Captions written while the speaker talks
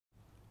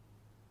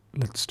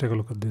Let's take a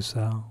look at this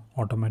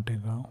automatic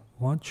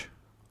watch.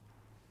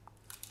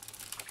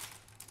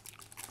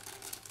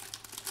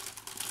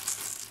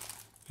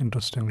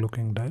 Interesting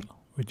looking dial,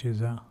 which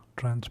is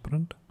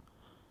transparent.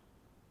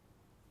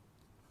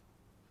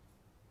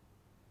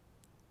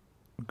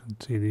 You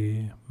can see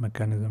the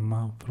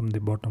mechanism from the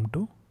bottom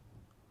too.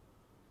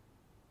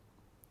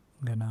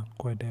 Again,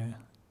 quite a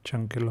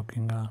chunky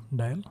looking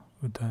dial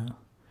with a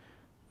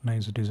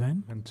nice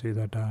design. You can see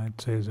that it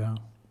says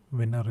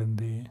winner in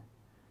the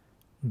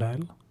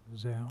dial.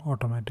 It's an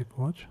automatic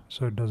watch,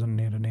 so it doesn't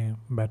need any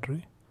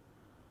battery.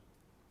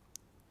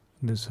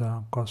 This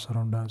costs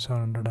around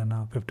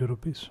 750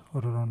 rupees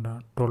or around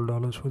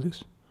 $12 for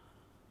this.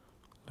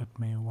 Let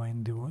me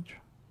wind the watch.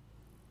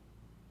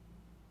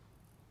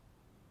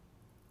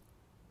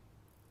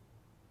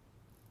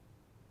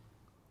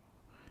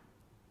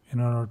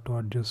 In order to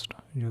adjust,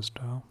 just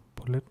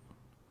pull it.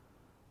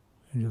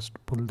 You just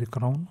pull the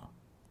crown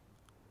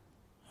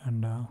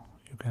and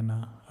you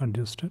can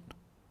adjust it.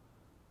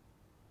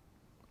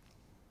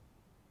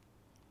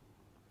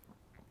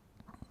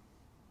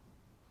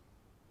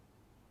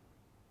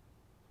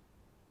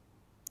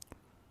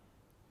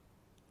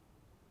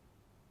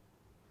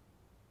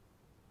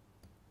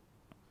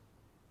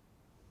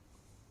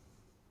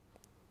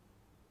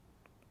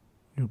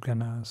 You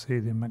can see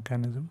the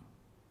mechanism.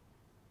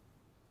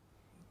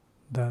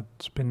 That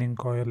spinning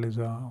coil is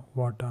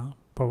what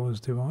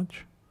powers the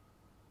watch.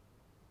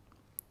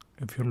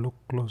 If you look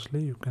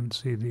closely, you can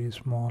see the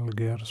small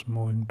gears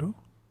moving too.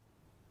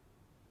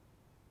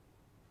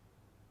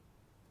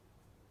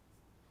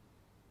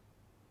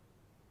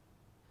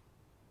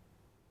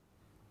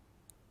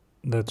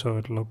 That's how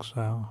it looks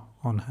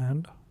on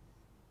hand.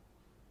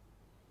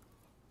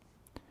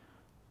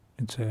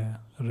 It's a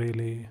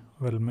really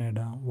well made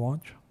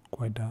watch,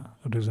 quite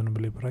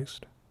reasonably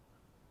priced.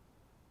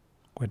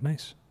 Quite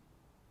nice.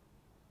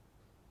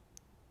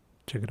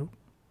 Check it out.